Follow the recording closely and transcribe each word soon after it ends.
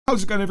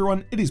How's it going,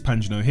 everyone? It is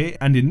Panjano here,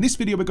 and in this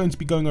video we're going to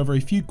be going over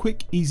a few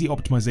quick, easy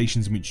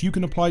optimizations in which you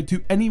can apply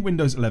to any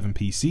Windows 11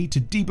 PC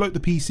to debloat the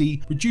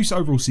PC, reduce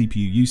overall CPU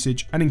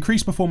usage, and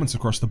increase performance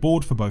across the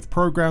board for both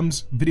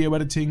programs, video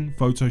editing,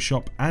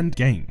 Photoshop, and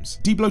games.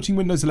 Debloating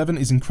Windows 11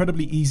 is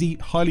incredibly easy,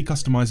 highly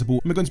customizable,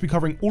 and we're going to be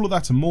covering all of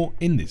that and more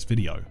in this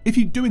video. If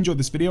you do enjoy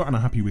this video and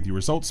are happy with your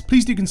results,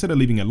 please do consider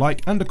leaving a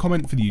like and a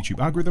comment for the YouTube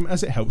algorithm,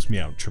 as it helps me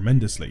out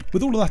tremendously.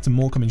 With all of that and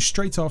more coming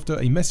straight after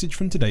a message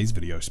from today's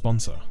video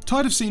sponsor.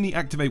 Tired of seeing the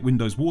Activate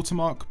Windows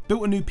watermark,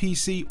 built a new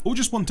PC, or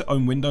just want to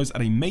own Windows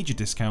at a major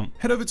discount?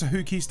 Head over to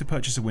WhoKeys to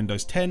purchase a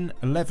Windows 10,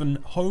 11,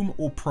 Home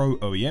or Pro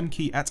OEM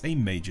key at a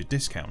major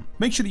discount.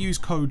 Make sure to use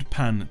code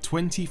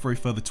PAN20 for a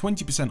further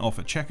 20% off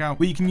at checkout,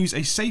 where you can use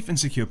a safe and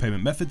secure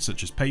payment method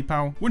such as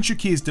PayPal. Once your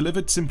key is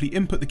delivered, simply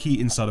input the key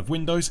inside of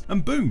Windows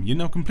and boom, you're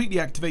now completely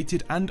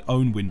activated and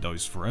own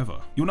Windows forever.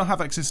 You'll now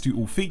have access to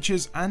all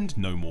features and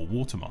no more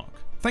watermark.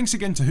 Thanks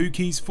again to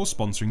WhoKeys for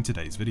sponsoring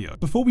today's video.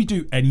 Before we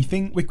do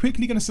anything, we're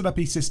quickly going to set up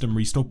a system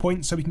restore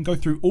point so we can go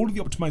through all of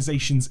the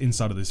optimizations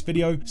inside of this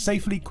video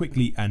safely,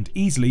 quickly, and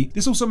easily.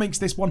 This also makes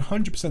this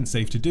 100%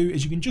 safe to do,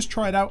 as you can just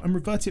try it out and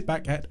revert it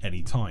back at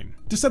any time.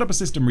 To set up a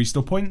system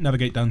restore point,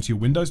 navigate down to your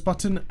Windows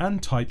button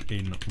and type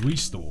in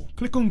restore.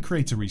 Click on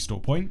create a restore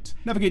point,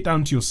 navigate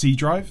down to your C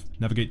drive,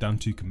 navigate down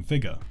to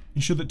configure.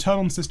 Ensure that turn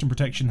on system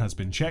protection has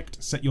been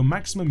checked, set your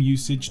maximum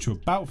usage to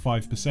about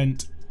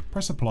 5%,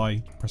 press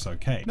apply, press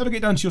OK.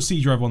 Navigate down to your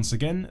C drive once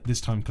again,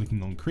 this time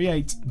clicking on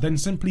create, then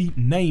simply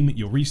name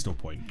your restore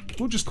point.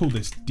 We'll just call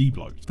this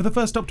debloat. For the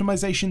first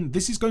optimization,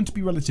 this is going to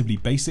be relatively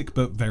basic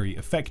but very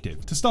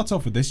effective. To start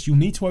off with this, you'll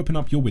need to open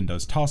up your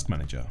Windows Task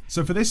Manager.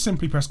 So for this,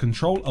 simply press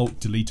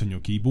Ctrl-Alt-Delete on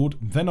your keyboard,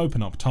 then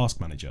open up Task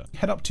Manager.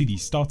 Head up to the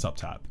Startup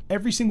tab.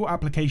 Every single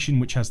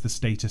application which has the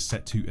status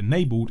set to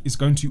enabled is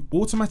going to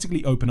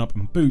automatically open up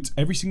and boot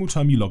every single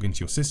time you log into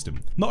your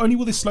system. Not only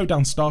will this slow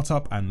down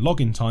startup and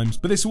login times,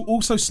 but this will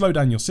also slow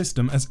down your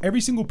system, as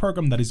every single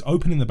program that is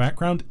open in the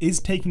background is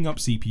taking up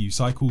CPU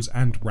cycles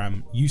and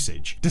RAM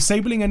usage.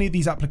 Disabling any of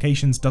these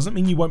applications doesn't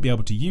mean you won't be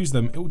able to use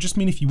them. It will just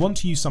mean if you want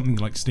to use something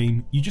like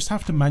Steam, you just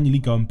have to manually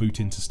go and boot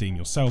into Steam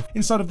yourself.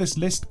 Inside of this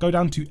list, go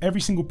down to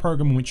every single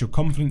program in which you're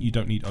confident you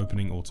don't need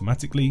opening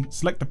automatically,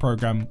 select the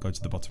program, go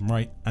to the bottom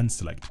right and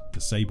select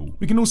disable.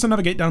 We can also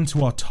navigate down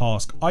to our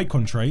task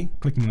icon tray,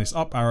 clicking this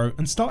up arrow,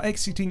 and start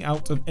exiting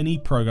out of any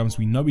programs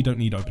we know we don't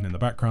need open in the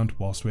background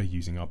whilst we're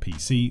using our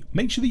PC.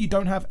 Make sure that you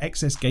don't have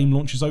excess game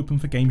launchers open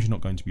for games you're not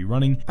going to be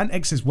running, and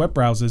excess web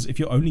browsers if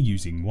you're only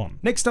using one.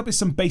 Next up is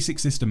some basic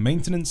system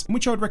maintenance,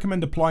 which I would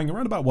recommend applying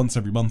around about once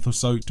every month or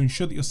so to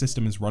ensure that your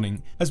system is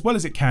running as well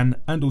as it can,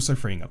 and also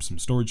freeing up some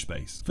storage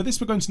space. For this,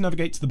 we're going to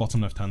navigate to the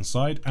bottom left hand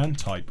side and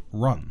type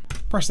run.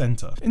 Press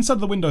enter. Inside of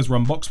the Windows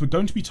run box, we're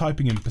going to be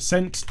typing in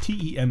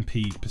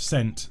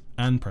 %temp%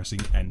 and pressing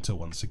enter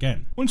once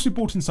again. Once you've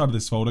brought inside of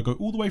this folder, go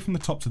all the way from the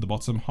top to the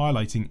bottom,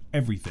 highlighting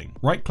everything.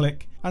 Right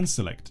click and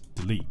select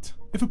delete.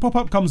 If a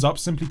pop-up comes up,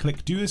 simply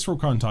click do this for all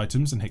current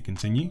items and hit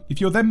continue. If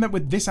you're then met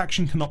with this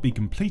action cannot be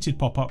completed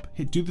pop-up,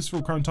 hit do this for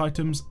all current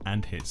items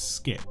and hit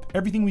skip.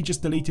 Everything we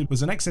just deleted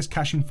was an excess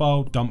caching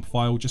file, dump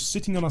file, just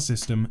sitting on our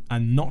system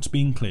and not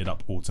being cleared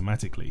up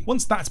automatically.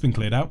 Once that's been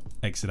cleared out,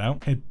 exit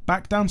out, head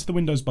back down to the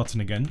Windows button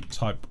again,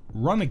 type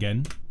run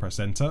again, press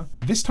enter.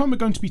 This time we're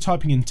going to be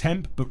typing in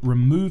temp, but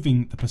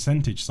removing the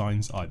percentage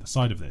signs either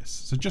side of this.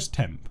 So just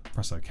temp,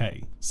 press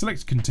OK.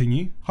 Select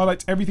continue,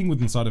 highlight everything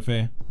within inside of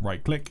here,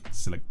 right click,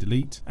 select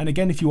delete. And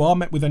again, if you are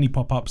met with any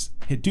pop-ups,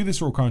 hit do this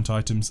for all current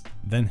items,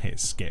 then hit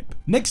skip.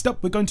 Next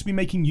up, we're going to be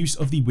making use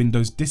of the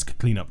Windows Disk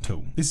Cleanup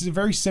tool. This is a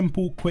very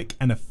simple, quick,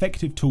 and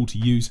effective tool to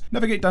use.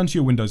 Navigate down to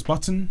your Windows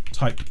button,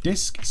 type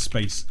disk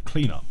space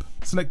cleanup.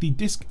 Select the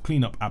Disk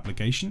Cleanup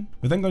application.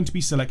 We're then going to be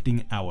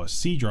selecting our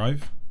C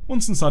drive.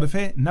 Once inside of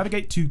here,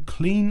 navigate to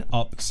Clean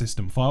Up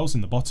System Files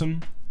in the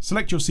bottom.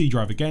 Select your C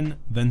drive again,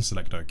 then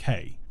select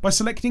OK. By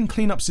selecting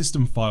Clean Up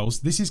System Files,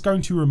 this is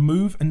going to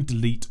remove and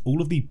delete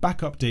all of the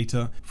backup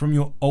data from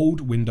your old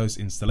Windows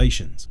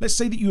installations. Let's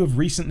say that you have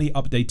recently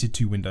updated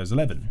to Windows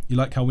 11. You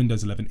like how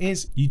Windows 11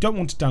 is, you don't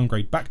want to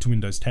downgrade back to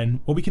Windows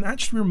 10, well, we can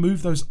actually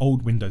remove those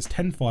old Windows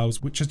 10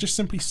 files, which are just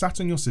simply sat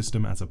on your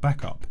system as a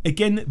backup.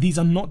 Again, these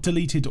are not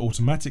deleted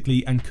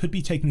automatically and could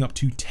be taking up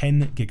to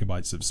 10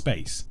 gigabytes of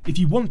space. If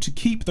you want to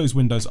keep those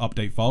Windows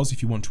update files,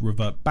 if you want to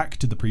revert back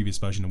to the previous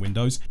version of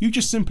Windows, you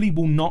just simply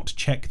will not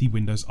check the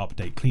Windows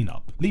Update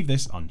Cleanup. Leave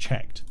this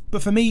unchecked.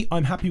 But for me,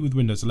 I'm happy with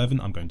Windows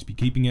 11, I'm going to be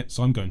keeping it,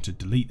 so I'm going to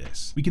delete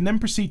this. We can then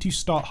proceed to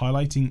start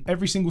highlighting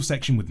every single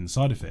section within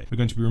inside of it. We're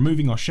going to be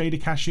removing our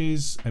shader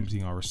caches,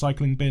 emptying our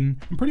recycling bin,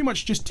 and pretty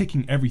much just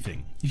ticking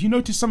everything. If you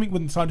notice something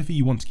within inside of it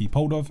you want to keep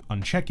hold of,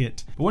 uncheck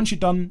it, but once you're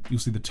done, you'll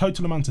see the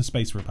total amount of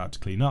space we're about to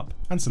clean up,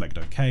 and select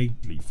OK,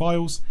 leave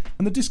files,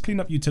 and the disk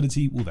cleanup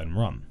utility will then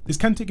run. This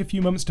can take a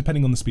few moments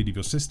depending on the speed of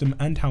your system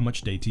and how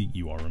much data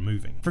you are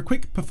removing. For a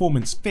quick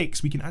performance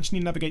fix, we can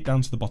actually navigate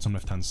down to the bottom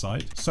left hand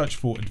side, search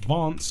for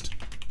Advanced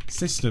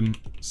System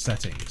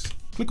Settings.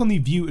 Click on the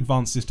View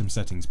Advanced System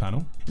Settings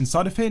panel.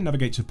 Inside of here,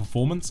 navigate to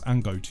Performance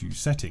and go to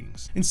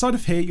Settings. Inside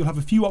of here, you'll have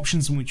a few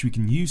options in which we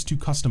can use to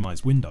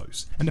customize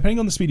Windows. And depending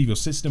on the speed of your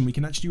system, we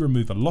can actually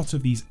remove a lot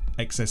of these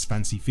excess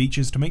fancy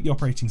features to make the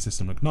operating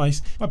system look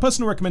nice. My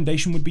personal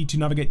recommendation would be to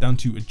navigate down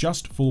to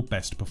Adjust for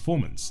Best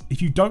Performance.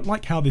 If you don't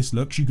like how this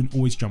looks, you can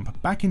always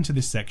jump back into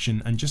this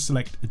section and just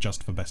select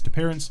Adjust for Best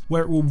Appearance,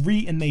 where it will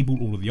re-enable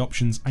all of the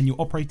options and your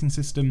operating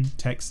system,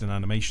 text and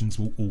animations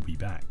will all be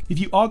back. If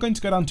you are going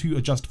to go down to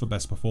Adjust for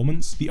Best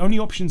Performance, the only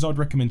options I'd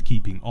recommend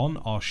keeping on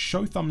are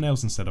Show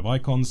Thumbnails instead of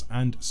icons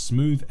and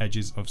Smooth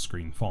Edges of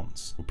Screen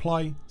Fonts.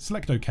 Apply,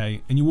 select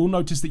OK, and you will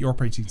notice that your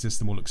operating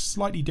system will look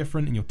slightly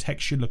different and your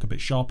text should look a bit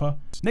sharper.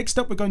 Next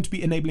up, we're going to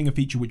be enabling a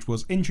feature which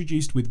was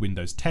introduced with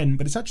Windows 10,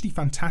 but it's actually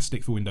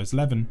fantastic for Windows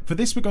 11. For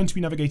this, we're going to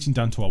be navigating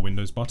down to our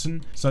Windows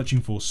button,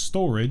 searching for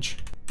Storage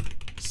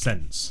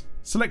Sense.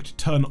 Select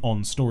Turn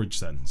on Storage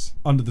Sense.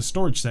 Under the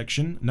Storage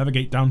section,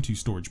 navigate down to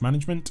Storage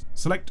Management,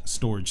 select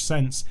Storage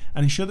Sense,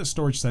 and ensure that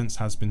Storage Sense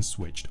has been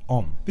switched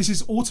on. This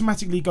is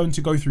automatically going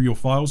to go through your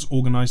files,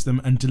 organize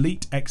them, and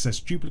delete excess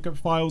duplicate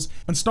files,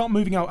 and start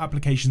moving out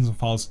applications and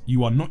files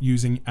you are not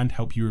using and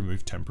help you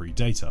remove temporary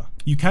data.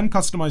 You can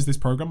customize this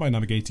program by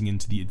navigating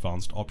into the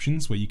advanced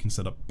options where you can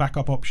set up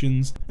backup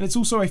options, and it's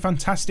also a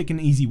fantastic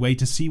and easy way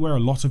to see where a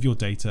lot of your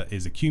data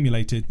is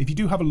accumulated if you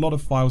do have a lot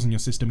of files in your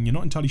system and you're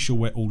not entirely sure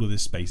where all of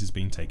this space is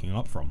being taken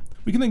up from.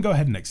 We can then go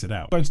ahead and exit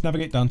out. I'm going to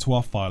navigate down to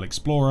our File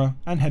Explorer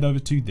and head over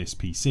to this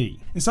PC.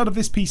 Inside of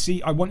this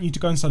PC, I want you to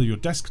go inside of your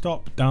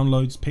desktop,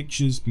 downloads,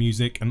 pictures,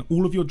 music, and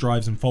all of your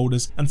drives and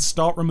folders and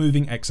start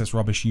removing excess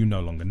rubbish you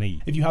no longer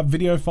need. If you have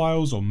video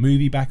files or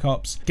movie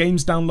backups,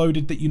 games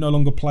downloaded that you no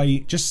longer play,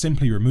 just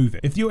simply remove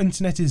it. If your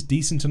internet is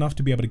decent enough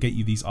to be able to get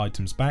you these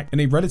items back in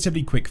a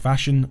relatively quick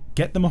fashion,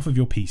 get them off of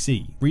your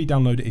PC.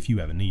 Re-download it if you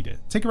ever need it.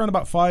 Take around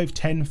about 5,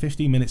 10,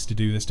 15 minutes to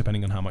do this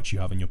depending on how much you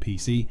have on your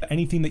PC.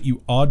 Anything that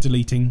you are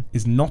deleting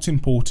is not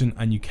important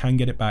and you can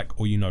get it back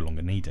or you no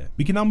longer need it.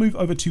 We can now move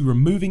over to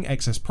removing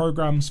excess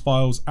programs,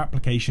 files,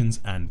 applications,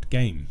 and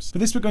games. For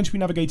this, we're going to be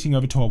navigating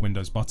over to our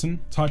Windows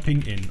button,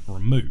 typing in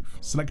Remove,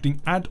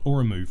 selecting Add or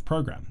Remove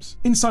Programs.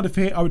 Inside of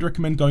here, I would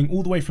recommend going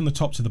all the way from the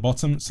top to the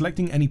bottom,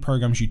 selecting any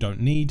programs you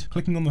don't need,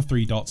 clicking on the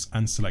 3 dots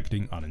and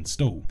selecting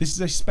Uninstall. This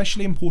is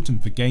especially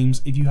important for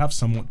games if you have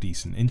somewhat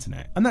decent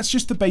internet. And that's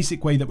just the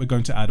basic way that we're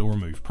going to add or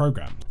remove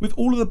programs. With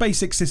all of the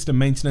basic system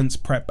maintenance,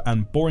 prep,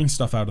 and boring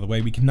stuff out of the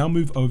way, we can now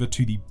move over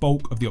to the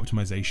bulk of the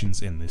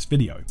optimizations in this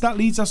video. That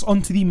leads us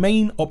onto the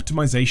main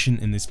optimization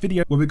in this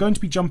video, where we're going to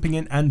be jumping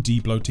in and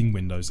debloating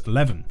Windows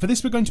 11. For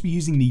this, we're going to be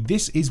using the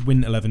This is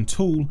Win 11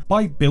 tool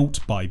by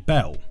Built by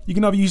Bell. You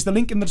can either use the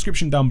link in the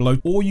description down below,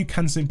 or you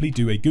can simply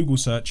do a Google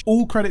search.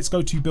 All credits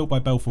go to Built by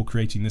Bell for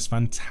creating this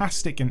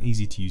fantastic and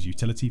easy to use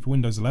utility for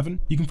Windows 11.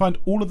 You can find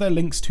all of their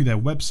links to their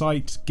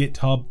website,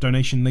 GitHub,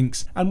 donation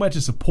links, and where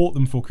to support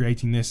them for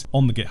creating this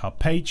on the GitHub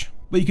page.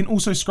 But you can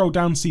also scroll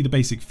down, see the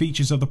basic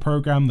features of the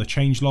program, the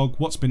changelog,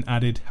 what's been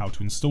added, how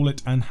to install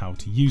it, and how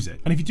to use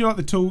it. And if you do like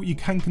the tool, you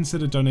can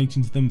consider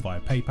donating to them via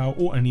PayPal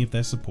or any of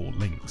their support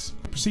links.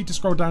 Proceed to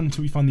scroll down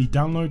until we find the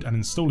Download and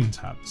Installing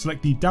tab.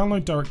 Select the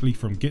Download directly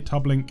from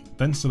GitHub link,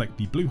 then select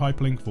the blue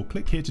hyperlink for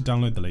click here to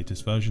download the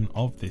latest version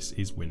of This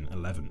is Win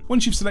 11.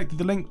 Once you've selected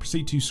the link,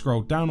 proceed to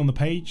scroll down on the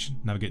page,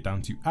 navigate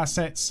down to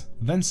Assets,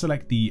 then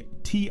select the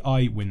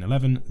TI Win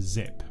 11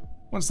 zip.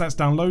 Once that's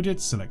downloaded,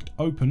 select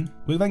Open.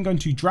 We're then going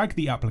to drag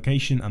the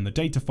application and the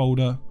data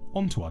folder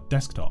onto our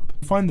desktop.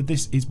 Find that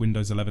this is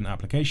Windows 11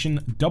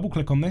 application, double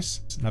click on this,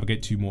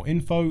 navigate to more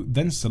info,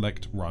 then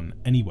select Run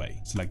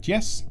Anyway. Select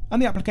Yes,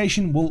 and the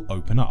application will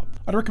open up.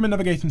 I'd recommend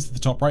navigating to the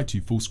top right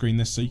to full screen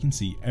this so you can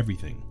see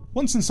everything.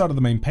 Once inside of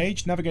the main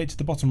page, navigate to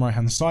the bottom right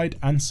hand side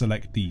and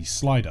select the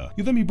slider.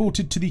 You'll then be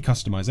ported to the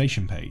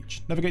customization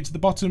page. Navigate to the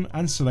bottom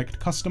and select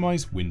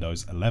Customize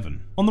Windows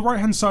 11. On the right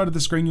hand side of the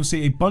screen, you'll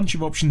see a bunch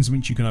of options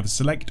which you can either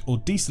select or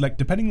deselect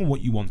depending on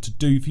what you want to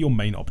do for your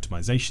main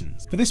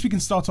optimizations. For this, we can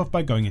start off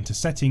by going into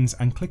Settings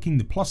and clicking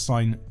the plus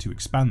sign to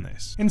expand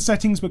this. In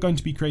Settings, we're going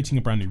to be creating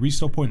a brand new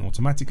restore point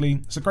automatically.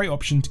 It's a great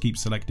option to keep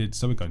selected,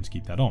 so we're going to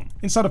keep that on.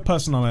 Inside of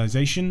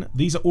Personalization,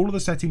 these are all of the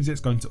settings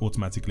it's going to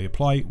automatically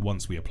apply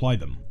once we apply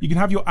them. You can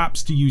have your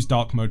apps to use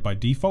dark mode by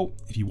default.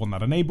 If you want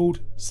that enabled,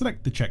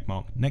 select the check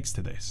mark next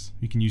to this.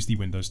 You can use the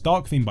Windows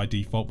dark theme by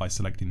default by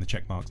selecting the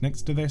check marks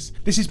next to this.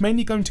 This is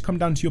mainly going to come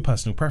down to your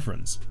personal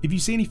preference. If you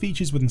see any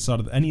features within inside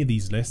of any of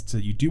these lists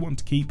that you do want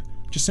to keep,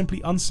 just simply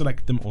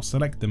unselect them or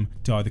select them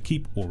to either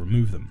keep or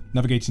remove them.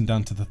 Navigating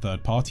down to the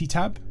third party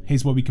tab,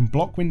 here's where we can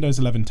block Windows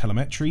 11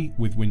 telemetry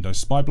with Windows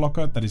Spy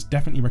Blocker. That is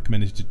definitely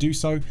recommended to do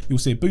so. You'll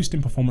see a boost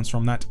in performance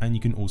from that, and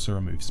you can also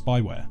remove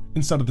spyware.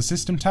 Inside of the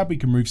system tab, we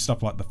can remove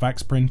stuff like the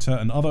fax printer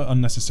and other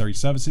unnecessary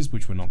services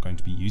which we're not going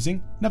to be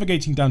using.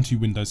 Navigating down to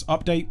Windows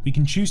Update, we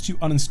can choose to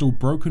uninstall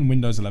broken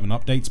Windows 11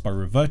 updates by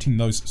reverting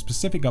those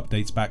specific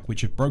updates back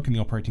which have broken the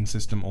operating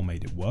system or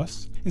made it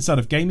worse. Inside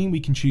of gaming,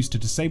 we can choose to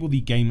disable the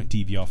game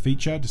DVR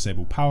feature,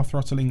 disable power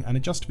throttling, and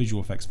adjust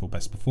visual effects for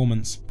best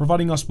performance,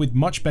 providing us with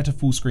much better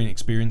full screen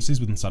experiences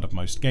with inside of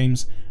most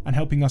games and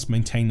helping us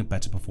maintain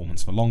better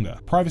performance for longer.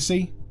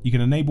 Privacy, You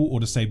can enable or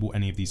disable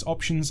any of these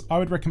options. I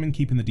would recommend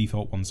keeping the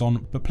default ones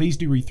on, but please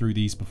do read through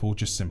these before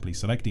just simply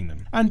selecting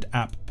them. And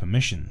app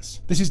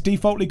permissions. This is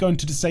defaultly going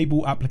to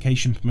disable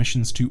application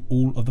permissions to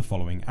all of the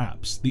following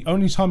apps. The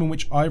only time in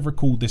which I've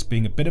recalled this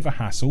being a bit of a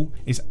hassle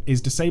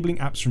is disabling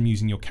apps from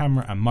using your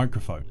camera and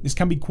microphone. This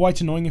can be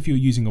quite annoying if you're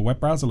using a web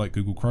browser like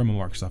Google Chrome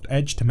or Microsoft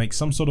Edge to make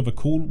some sort of a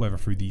call, whether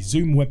through the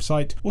Zoom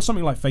website or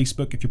something like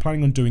Facebook. If you're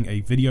planning on doing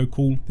a video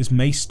call, this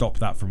may stop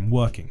that from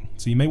working.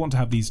 So you may want to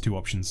have these two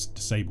options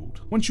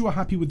disabled. Once you are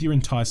happy with your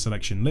entire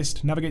selection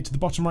list, navigate to the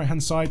bottom right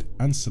hand side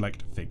and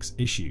select Fix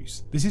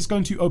Issues. This is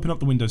going to open up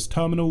the Windows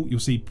terminal. You'll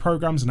see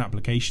programs and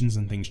applications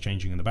and things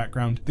changing in the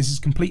background. This is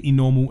completely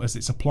normal as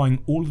it's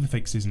applying all of the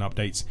fixes and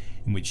updates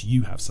in which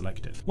you have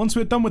selected. Once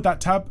we're done with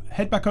that tab,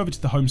 head back over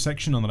to the home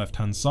section on the left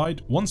hand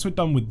side. Once we're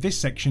done with this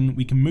section,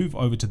 we can move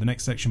over to the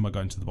next section by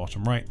going to the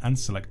bottom right and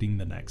selecting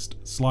the next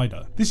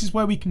slider. This is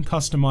where we can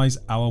customize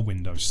our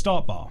Windows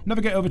start bar.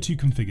 Navigate over to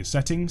Configure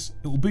Settings.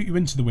 It will boot you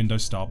into the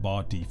Windows start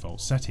bar default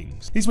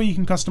settings. Here's where you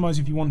can customize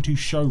if you want to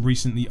show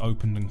recently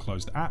opened and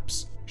closed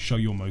apps, show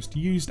your most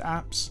used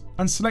apps,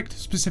 and select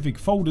specific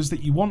folders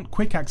that you want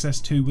quick access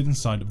to with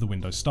inside of the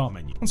Windows Start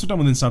menu. Once we're done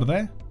with inside of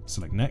there,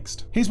 select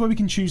Next. Here's where we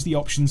can choose the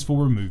options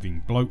for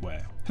removing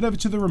bloatware. Head over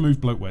to the Remove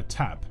Bloatware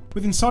tab.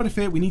 With inside of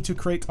here, we need to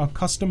create our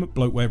custom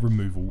bloatware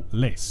removal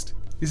list.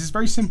 This is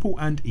very simple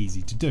and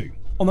easy to do.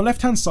 On the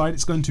left hand side,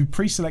 it's going to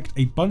pre-select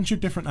a bunch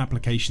of different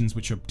applications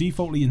which are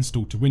defaultly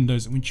installed to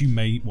Windows and which you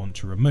may want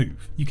to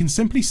remove. You can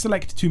simply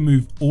select to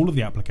move all of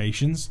the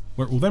applications,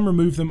 where it will then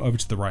remove them over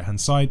to the right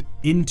hand side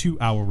into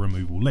our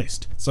removal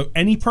list. So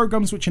any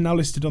programs which are now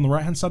listed on the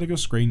right hand side of your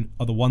screen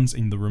are the ones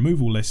in the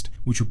removal list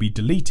which will be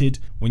deleted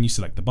when you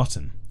select the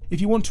button.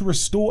 If you want to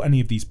restore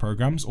any of these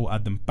programs or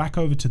add them back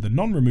over to the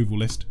non-removal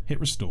list, hit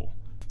Restore.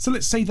 So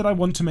let's say that I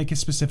want to make a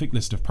specific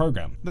list of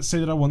programs. Let's say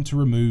that I want to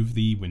remove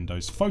the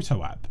Windows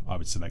Photo app. I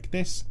would select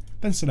this,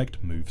 then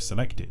select Move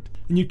Selected.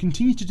 And you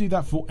continue to do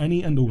that for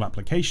any and all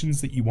applications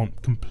that you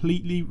want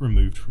completely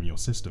removed from your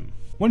system.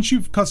 Once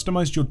you've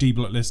customized your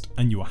debloat list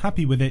and you are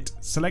happy with it,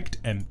 select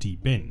Empty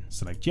Bin.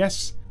 Select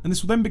Yes, and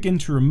this will then begin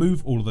to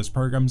remove all of those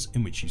programs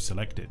in which you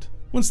selected.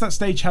 Once that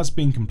stage has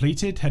been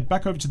completed, head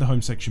back over to the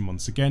home section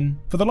once again.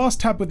 For the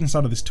last tab within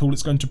inside of this tool,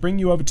 it's going to bring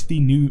you over to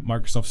the new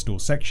Microsoft Store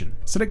section.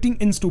 Selecting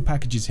Install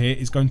Packages here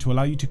is going to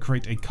allow you to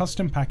create a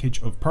custom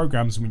package of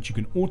programs which you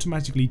can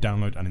automatically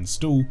download and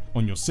install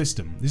on your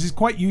system. This is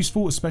quite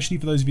useful, especially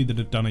for those of you that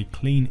have done a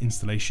clean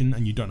installation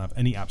and you don't have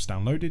any apps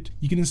downloaded.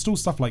 You can install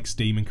stuff like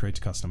Steam and create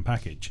a custom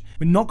package.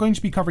 We're not going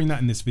to be covering that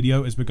in this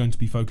video as we're going to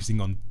be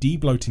focusing on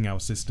debloating our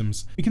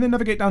systems. We can then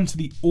navigate down to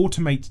the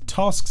Automate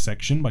Tasks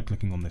section by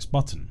clicking on this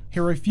button.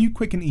 Here are a few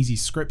quick and easy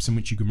scripts in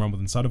which you can run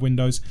with inside of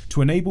Windows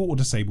to enable or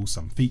disable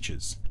some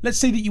features. Let's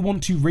say that you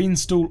want to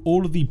reinstall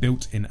all of the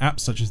built-in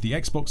apps such as the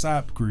Xbox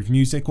app, Groove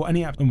Music, or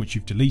any app in which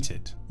you've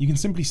deleted. You can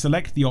simply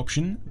select the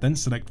option, then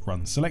select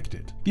Run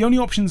Selected. The only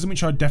options in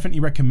which I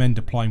definitely recommend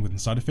applying with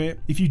inside of here,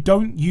 if you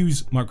don't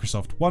use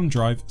Microsoft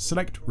OneDrive,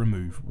 select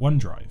Remove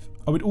OneDrive.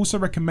 I would also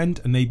recommend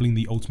enabling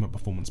the Ultimate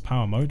Performance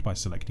Power Mode by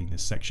selecting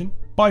this section.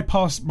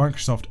 Bypass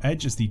Microsoft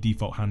Edge as the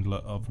default handler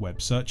of web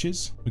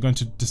searches. We're going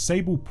to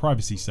disable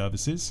privacy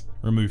services,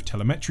 remove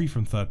telemetry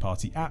from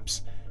third-party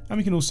apps, and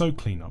we can also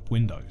clean up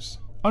Windows.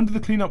 Under the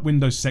Clean Up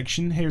Windows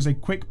section, here is a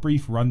quick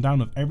brief rundown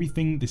of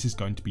everything this is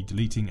going to be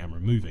deleting and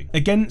removing.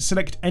 Again,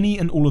 select any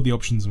and all of the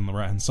options on the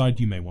right hand side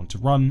you may want to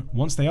run.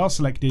 Once they are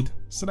selected,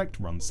 select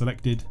Run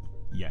Selected,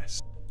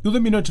 Yes. You'll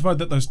then be notified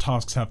that those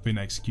tasks have been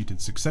executed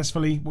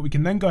successfully. What we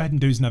can then go ahead and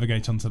do is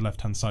navigate onto the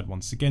left hand side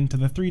once again to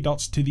the three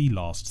dots to the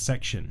last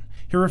section.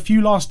 Here are a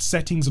few last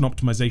settings and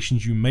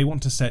optimizations you may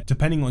want to set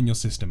depending on your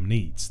system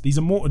needs. These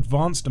are more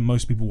advanced and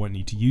most people won't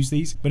need to use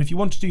these, but if you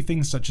want to do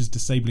things such as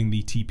disabling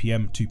the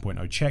TPM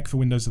 2.0 check for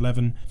Windows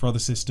 11 for other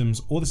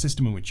systems or the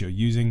system in which you're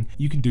using,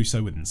 you can do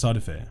so with inside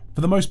of here.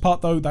 For the most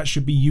part though, that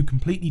should be you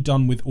completely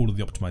done with all of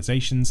the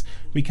optimizations.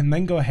 We can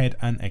then go ahead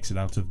and exit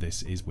out of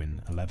This Is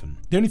Win 11.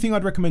 The only thing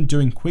I'd recommend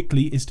doing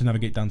quickly is to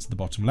navigate down to the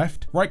bottom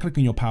left, right click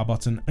on your power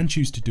button and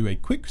choose to do a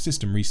quick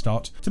system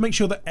restart to make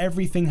sure that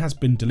everything has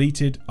been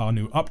deleted, our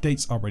new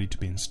updates are ready to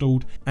be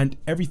installed, and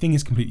everything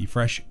is completely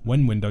fresh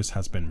when Windows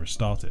has been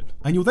restarted.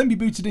 And you'll then be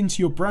booted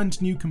into your brand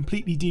new,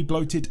 completely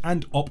debloated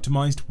and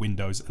optimized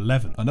Windows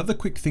 11. Another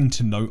quick thing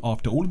to note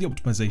after all of the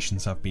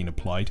optimizations have been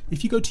applied,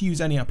 if you go to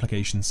use any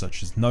applications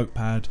such as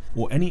Notepad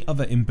or any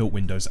other inbuilt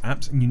Windows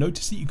apps and you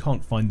notice that you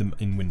can't find them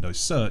in Windows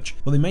Search,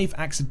 well, they may have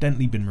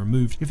accidentally been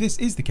removed. If this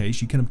is the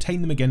case, you can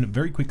obtain them again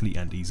very quickly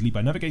and easily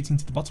by navigating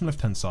to the bottom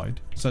left hand side,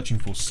 searching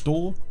for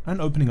Store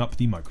and opening up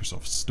the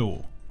Microsoft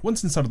Store.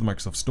 Once inside of the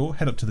Microsoft Store,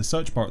 head up to the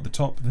search bar at the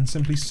top, then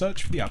simply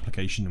search for the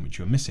application in which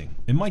you're missing.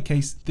 In my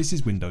case, this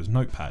is Windows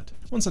Notepad.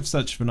 Once I've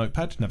searched for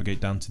Notepad, navigate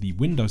down to the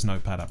Windows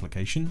Notepad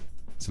application,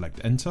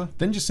 select enter,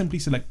 then just simply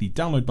select the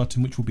download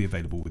button, which will be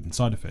available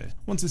inside of here.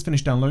 Once it's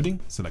finished downloading,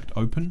 select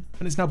open,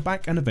 and it's now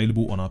back and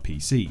available on our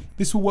PC.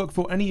 This will work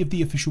for any of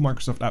the official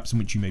Microsoft apps in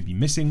which you may be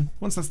missing.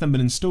 Once that's then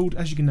been installed,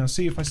 as you can now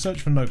see, if I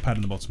search for Notepad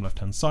in the bottom left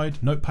hand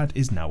side, Notepad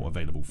is now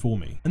available for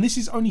me. And this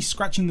is only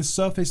scratching the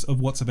surface of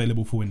what's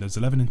available for Windows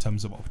 11 in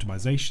terms of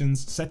optimizations,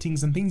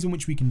 settings, and things in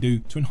which we can do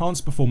to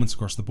enhance performance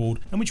across the board,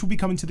 and which will be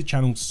coming to the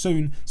channel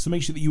soon, so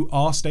make sure that you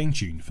are staying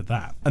tuned for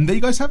that. And there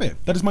you guys have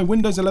it. That is my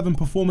Windows 11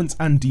 performance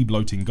and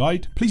debloating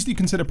guide. Please do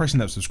consider pressing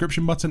that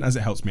subscription button, as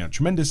it helps me out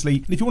tremendously.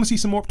 And if you want to see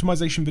some more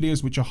optimization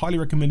videos, which are highly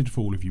recommended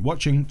for all of you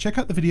watching, check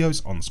out the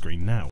videos on screen now.